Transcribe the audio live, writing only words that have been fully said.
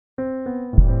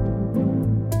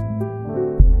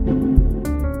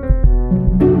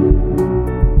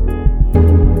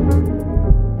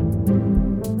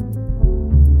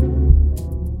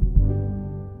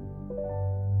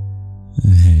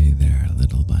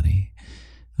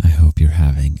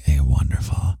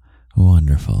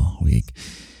wonderful week.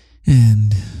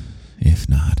 And if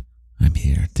not, I'm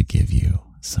here to give you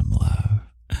some love.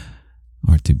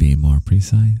 Or to be more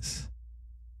precise,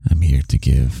 I'm here to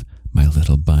give my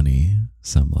little bunny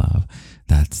some love.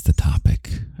 That's the topic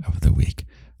of the week.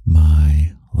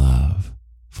 My love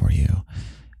for you.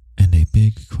 And a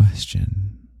big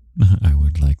question I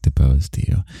would like to pose to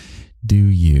you. Do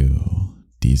you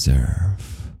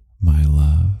deserve my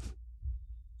love?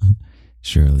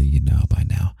 Surely you know by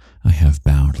now I have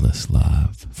boundless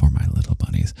love for my little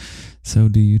bunnies. So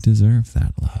do you deserve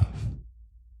that love?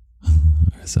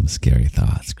 Some scary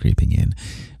thoughts creeping in.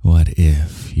 What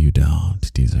if you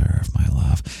don't deserve my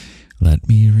love? Let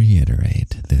me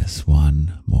reiterate this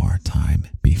one more time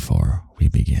before we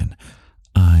begin.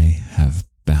 I have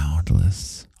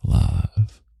boundless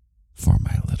love for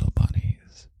my little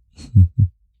bunnies.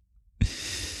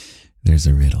 There's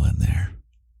a riddle in there.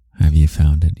 Have you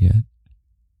found it yet?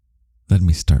 Let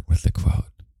me start with the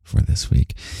quote for this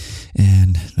week,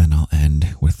 and then I'll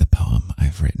end with the poem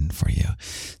I've written for you.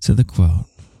 So the quote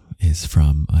is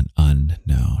from an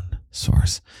unknown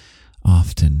source,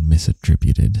 often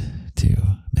misattributed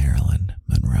to Marilyn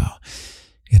Monroe.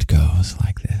 It goes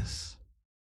like this.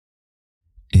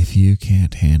 If you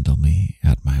can't handle me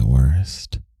at my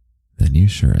worst, then you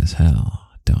sure as hell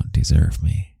don't deserve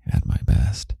me at my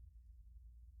best.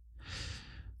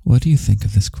 What do you think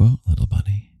of this quote, little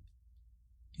bunny?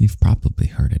 You've probably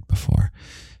heard it before.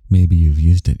 Maybe you've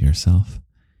used it yourself.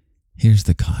 Here's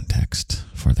the context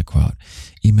for the quote.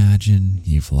 Imagine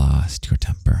you've lost your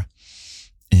temper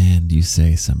and you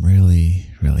say some really,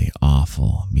 really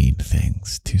awful, mean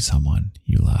things to someone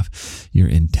you love. You're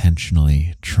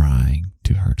intentionally trying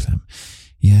to hurt them.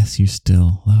 Yes, you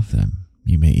still love them.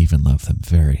 You may even love them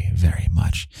very, very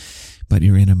much. But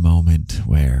you're in a moment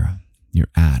where you're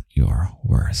at your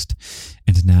worst.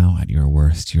 And now at your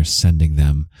worst, you're sending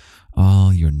them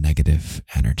all your negative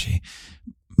energy.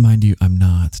 Mind you, I'm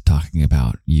not talking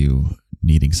about you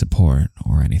needing support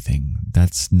or anything.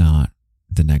 That's not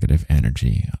the negative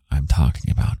energy I'm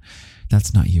talking about.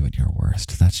 That's not you at your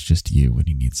worst. That's just you when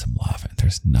you need some love. And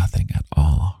there's nothing at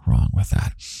all wrong with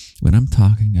that. When I'm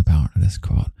talking about this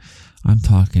quote, I'm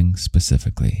talking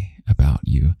specifically about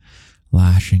you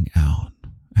lashing out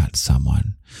at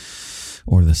someone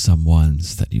or the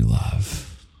someones that you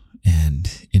love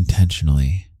and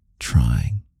intentionally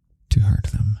trying to hurt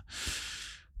them.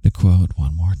 The quote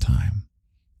one more time.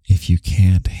 If you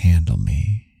can't handle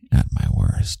me at my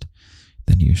worst,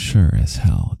 then you sure as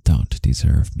hell don't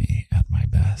deserve me at my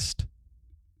best.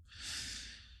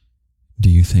 Do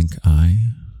you think I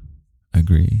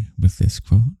agree with this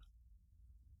quote?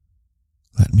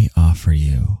 Let me offer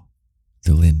you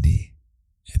the Lindy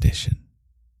edition.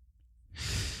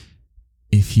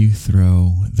 If you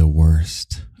throw the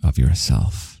worst of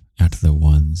yourself at the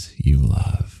ones you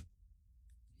love,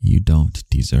 you don't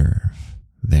deserve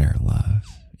their love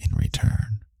in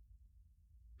return.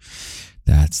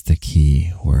 That's the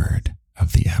key word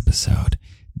of the episode.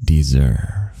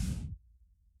 Deserve.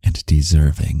 And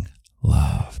deserving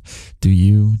love. Do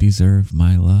you deserve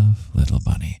my love, little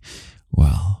bunny?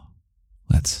 Well,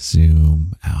 let's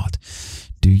zoom out.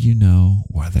 Do you know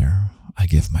whether I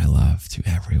give my love to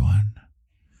everyone?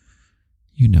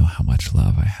 You know how much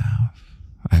love I have.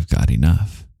 I've got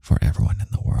enough for everyone in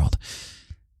the world.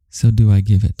 So do I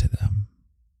give it to them?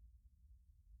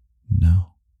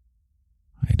 No,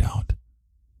 I don't.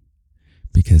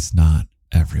 Because not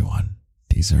everyone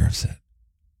deserves it.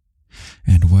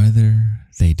 And whether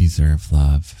they deserve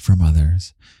love from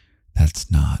others,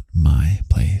 that's not my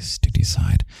place to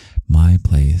decide. My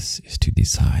place is to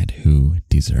decide who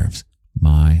deserves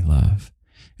my love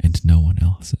and no one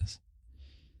else's.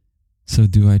 So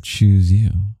do I choose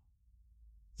you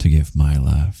to give my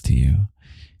love to you?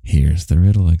 Here's the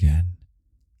riddle again.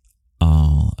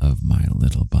 All of my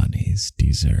little bunnies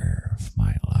deserve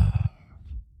my love.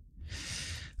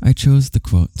 I chose the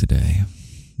quote today,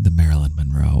 the Marilyn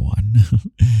Monroe one,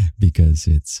 because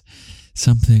it's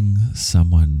something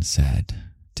someone said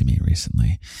to me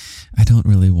recently. I don't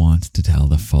really want to tell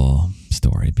the full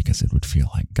story because it would feel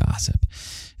like gossip,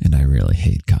 and I really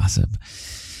hate gossip.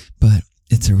 But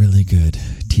it's a really good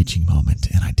teaching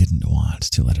moment, and I didn't want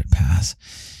to let it pass.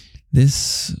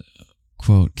 This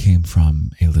quote came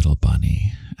from a little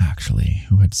bunny, actually,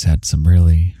 who had said some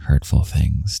really hurtful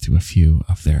things to a few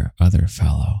of their other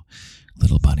fellow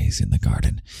little bunnies in the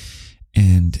garden.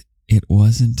 And it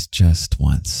wasn't just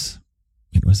once.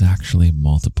 It was actually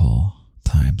multiple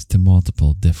times to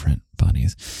multiple different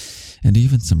bunnies, and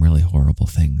even some really horrible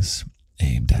things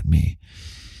aimed at me.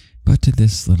 But to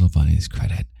this little bunny's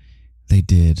credit, they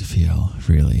did feel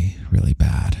really, really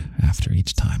bad after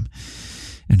each time.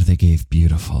 and they gave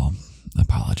beautiful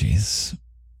apologies,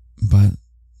 but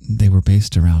they were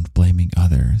based around blaming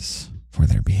others for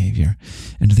their behavior,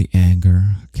 and the anger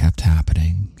kept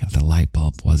happening, and the light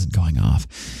bulb wasn't going off,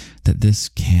 that this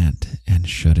can't and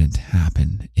shouldn't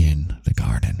happen in the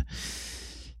garden.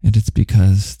 And it's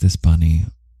because this bunny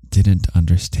didn't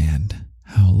understand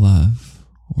how love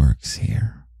works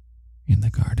here in the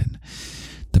garden.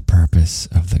 The purpose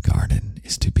of the garden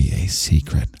is to be a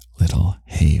secret little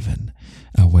haven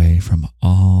away from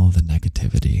all the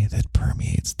negativity that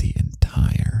permeates the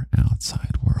entire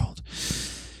outside world.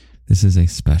 This is a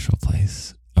special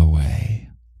place away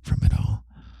from it all,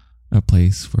 a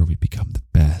place where we become the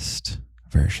best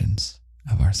versions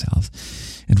of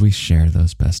ourselves, and we share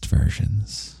those best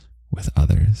versions with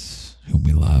others whom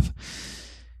we love,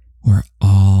 where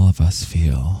all of us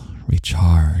feel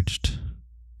recharged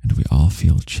and we all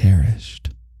feel cherished.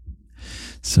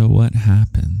 So what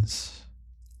happens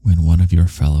when one of your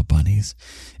fellow bunnies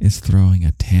is throwing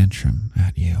a tantrum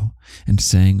at you and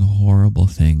saying horrible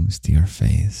things to your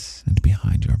face and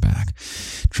behind your back,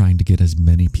 trying to get as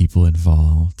many people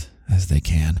involved as they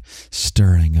can,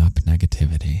 stirring up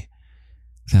negativity?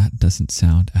 That doesn't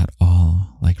sound at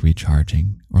all like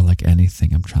recharging or like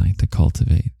anything I'm trying to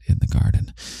cultivate in the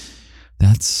garden.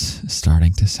 That's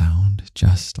starting to sound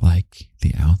just like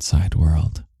the outside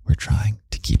world we're trying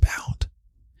to keep out.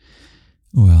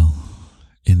 Well,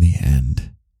 in the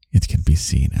end, it can be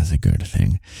seen as a good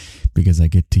thing because I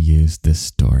get to use this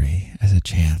story as a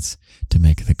chance to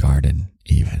make the garden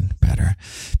even better,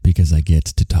 because I get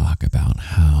to talk about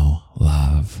how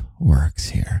love works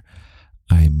here.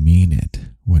 I mean it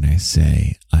when I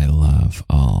say I love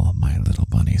all my little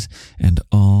bunnies, and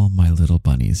all my little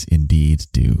bunnies indeed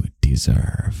do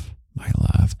deserve my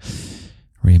love.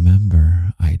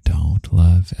 Remember, I don't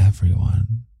love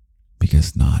everyone,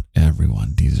 because not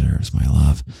everyone deserves my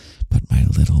love, but my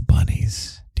little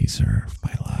bunnies deserve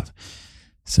my love.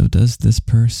 So does this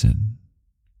person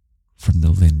from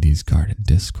the Lindy's Garden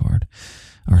Discord,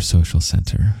 our social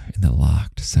center in the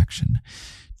locked section,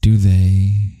 do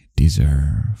they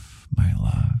deserve my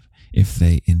love if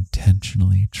they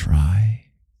intentionally try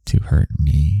to hurt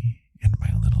me and my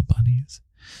little bunnies?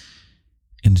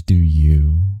 And do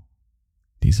you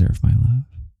deserve my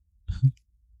love?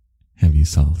 Have you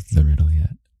solved the riddle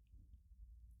yet?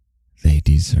 They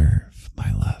deserve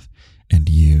my love, and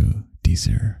you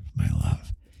deserve my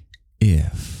love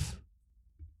if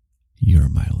you're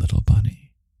my little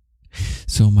bunny.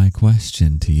 So my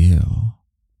question to you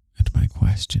and my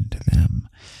question to them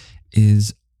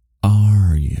is,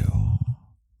 are you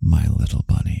my little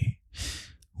bunny?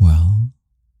 Well,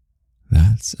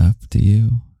 that's up to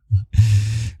you.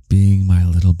 Being my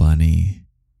little bunny,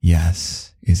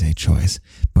 yes, is a choice,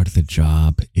 but the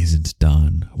job isn't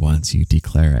done once you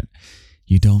declare it.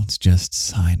 You don't just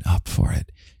sign up for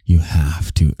it. You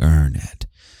have to earn it.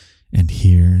 And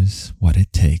here's what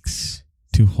it takes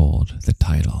to hold the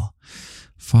title.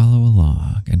 Follow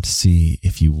along and see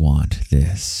if you want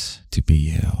this to be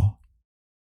you.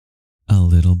 A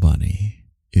little bunny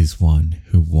is one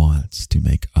who wants to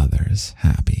make others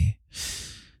happy.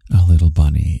 A little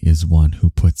bunny is one who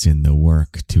puts in the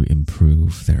work to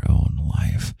improve their own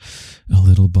life. A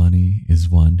little bunny is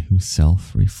one who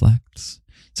self-reflects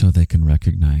so they can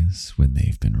recognize when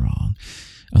they've been wrong.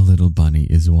 A little bunny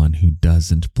is one who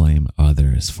doesn't blame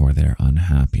others for their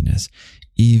unhappiness,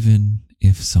 even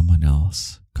if someone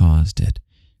else caused it.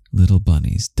 Little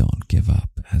bunnies don't give up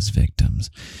as victims.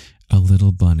 A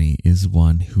little bunny is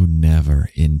one who never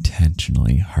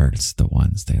intentionally hurts the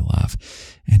ones they love.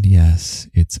 And yes,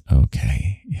 it's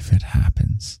okay if it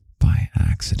happens by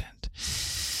accident.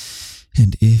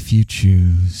 And if you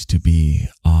choose to be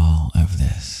all of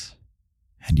this,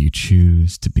 and you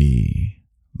choose to be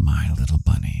my little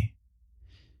bunny,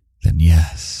 then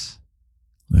yes,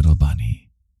 little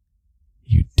bunny,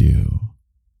 you do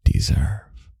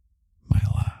deserve my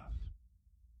love.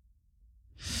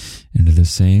 And the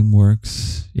same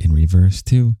works in reverse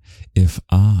too. If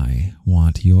I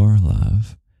want your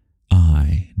love,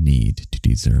 I need to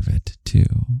deserve it too.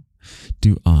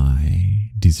 Do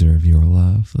I deserve your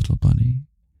love, little bunny?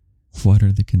 What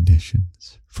are the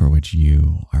conditions for which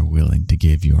you are willing to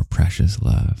give your precious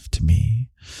love to me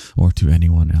or to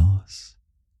anyone else?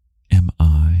 Am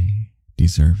I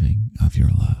deserving of your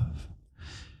love?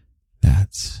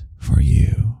 That's for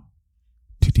you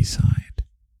to decide.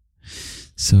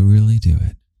 So really do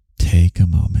it. Take a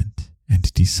moment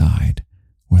and decide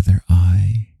whether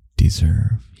I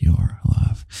deserve your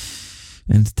love.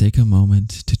 And take a moment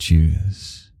to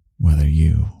choose whether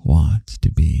you want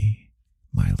to be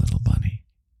my little bunny.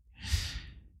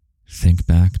 Think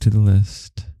back to the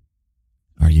list.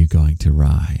 Are you going to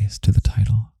rise to the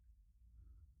title?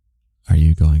 Are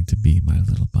you going to be my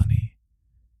little bunny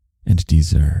and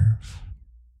deserve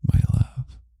my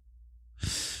love?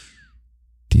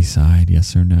 Decide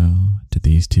yes or no to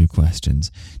these two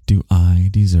questions. Do I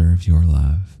deserve your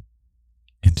love?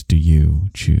 And do you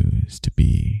choose to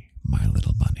be my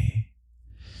little bunny?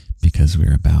 Because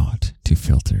we're about to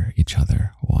filter each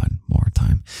other one more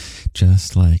time.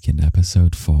 Just like in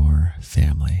episode 4,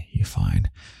 Family, you find,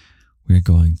 we're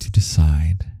going to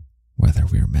decide whether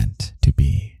we're meant to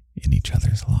be in each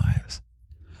other's lives.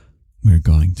 We're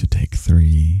going to take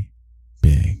 3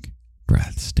 big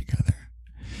breaths together.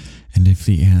 And if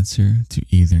the answer to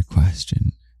either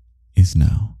question is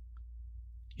no,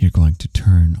 you're going to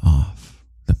turn off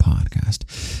the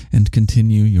podcast and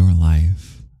continue your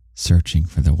life searching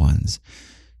for the ones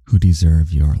who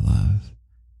deserve your love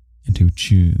and who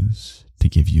choose to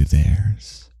give you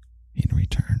theirs in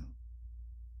return.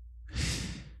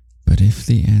 But if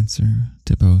the answer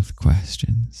to both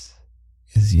questions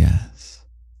is yes,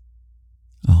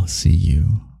 I'll see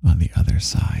you on the other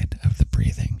side of the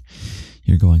breathing.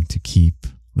 You're going to keep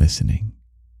listening.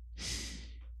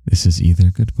 This is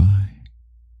either goodbye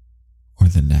or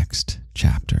the next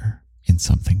chapter in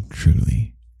something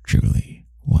truly, truly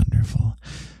wonderful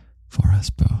for us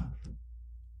both.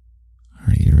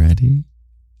 Are you ready?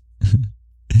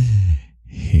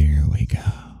 Here we go.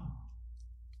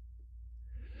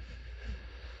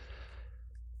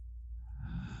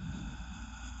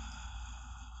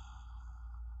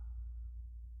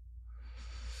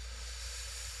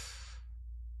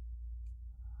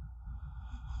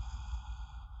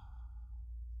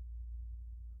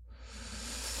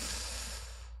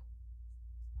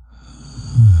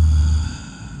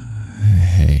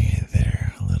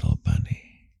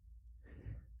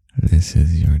 This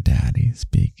is your daddy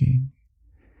speaking.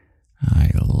 I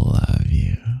love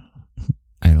you.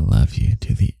 I love you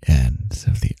to the ends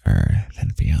of the earth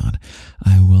and beyond.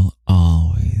 I will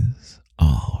always,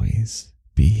 always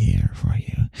be here for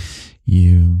you.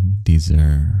 You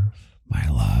deserve my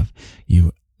love.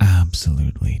 You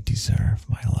absolutely deserve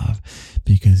my love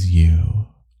because you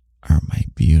are my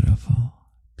beautiful,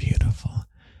 beautiful,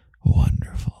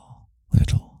 wonderful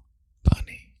little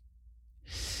bunny.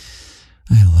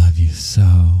 I love you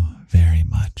so very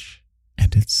much,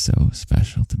 and it's so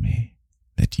special to me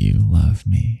that you love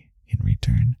me in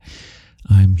return.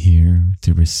 I'm here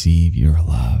to receive your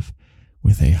love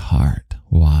with a heart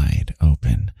wide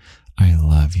open. I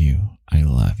love you. I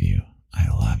love you. I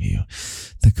love you.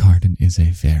 The garden is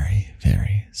a very,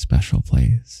 very special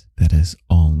place that is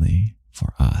only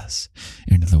for us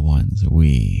and the ones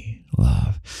we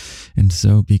love. And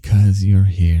so because you're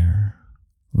here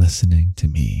listening to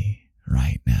me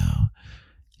right now,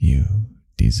 you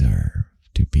deserve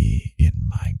to be in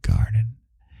my garden.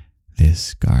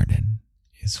 This garden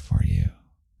is for you.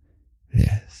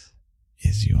 This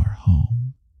is your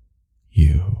home.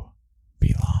 You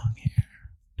belong here.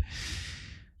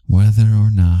 Whether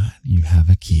or not you have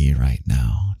a key right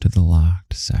now to the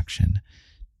locked section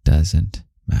doesn't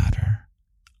matter.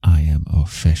 I am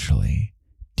officially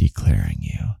declaring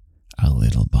you a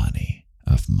little bunny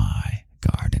of my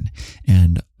garden,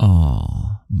 and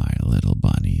all my little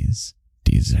bunnies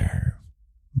deserve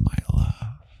my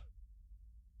love.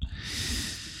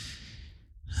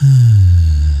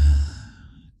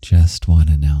 Just one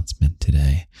announcement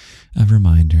today. A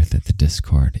reminder that the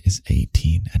Discord is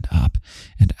 18 and up,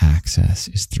 and access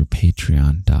is through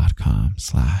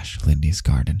patreon.com/Lindy's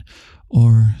Garden,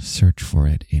 or search for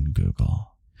it in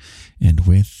Google. And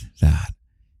with that,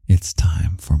 it's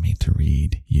time for me to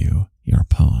read you your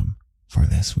poem for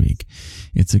this week.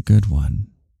 It's a good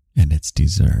one, and it's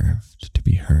deserved to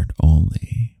be heard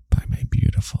only by my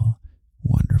beautiful,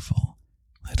 wonderful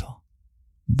little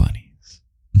bunnies.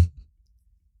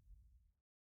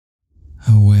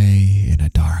 Away in a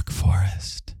dark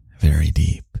forest, very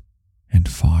deep and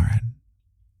foreign,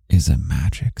 is a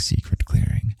magic secret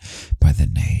clearing by the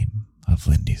name of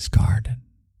Lindy's Garden.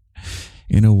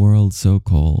 In a world so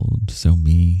cold, so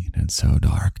mean, and so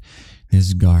dark,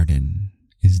 this garden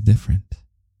is different,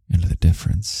 and the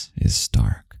difference is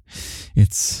stark.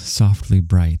 It's softly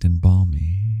bright and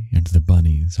balmy, and the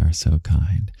bunnies are so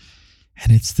kind.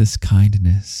 And it's this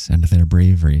kindness and their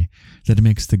bravery that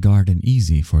makes the garden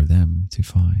easy for them to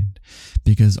find,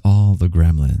 because all the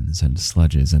gremlins and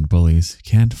sludges and bullies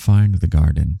can't find the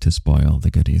garden to spoil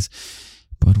the goodies.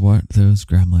 But what those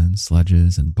gremlins,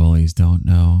 sludges, and bullies don't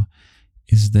know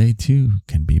is they too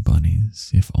can be bunnies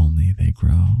if only they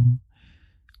grow.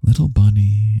 Little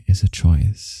Bunny is a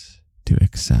choice to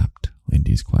accept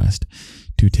Lindy's quest,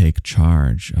 to take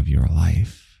charge of your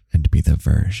life and be the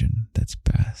version that's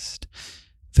best.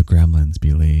 The gremlins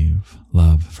believe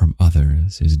love from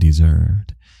others is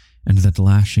deserved, and that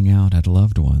lashing out at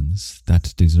loved ones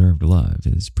that deserved love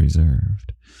is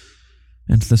preserved.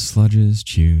 And the sludges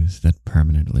choose that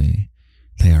permanently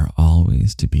they are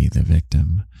always to be the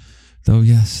victim, though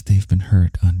yes, they've been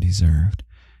hurt undeserved.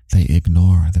 They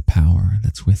ignore the power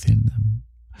that's within them.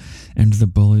 And the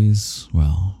bullies,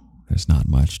 well, there's not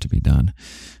much to be done,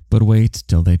 but wait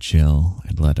till they chill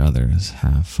and let others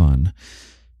have fun.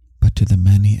 But to the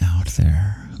many out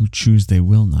there who choose they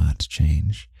will not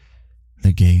change,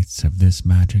 the gates of this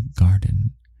magic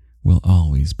garden will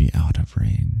always be out of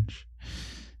range.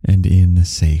 And in the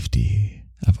safety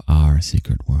of our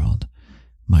secret world,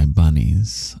 my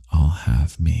bunnies all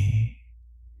have me,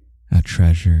 a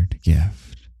treasured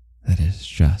gift that is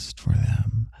just for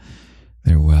them,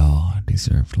 their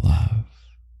well-deserved love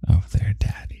of their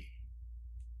daddy.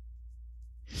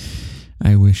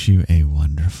 I wish you a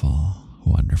wonderful,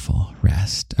 wonderful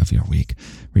rest of your week.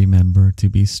 Remember to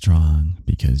be strong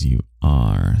because you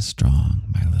are strong,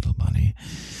 my little bunny.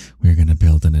 We're going to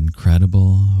build an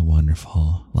incredible,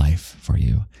 wonderful life for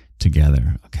you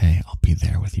together, okay? I'll be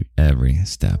there with you every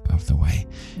step of the way.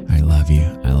 I love you.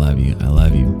 I love you. I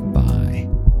love you.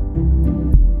 Bye.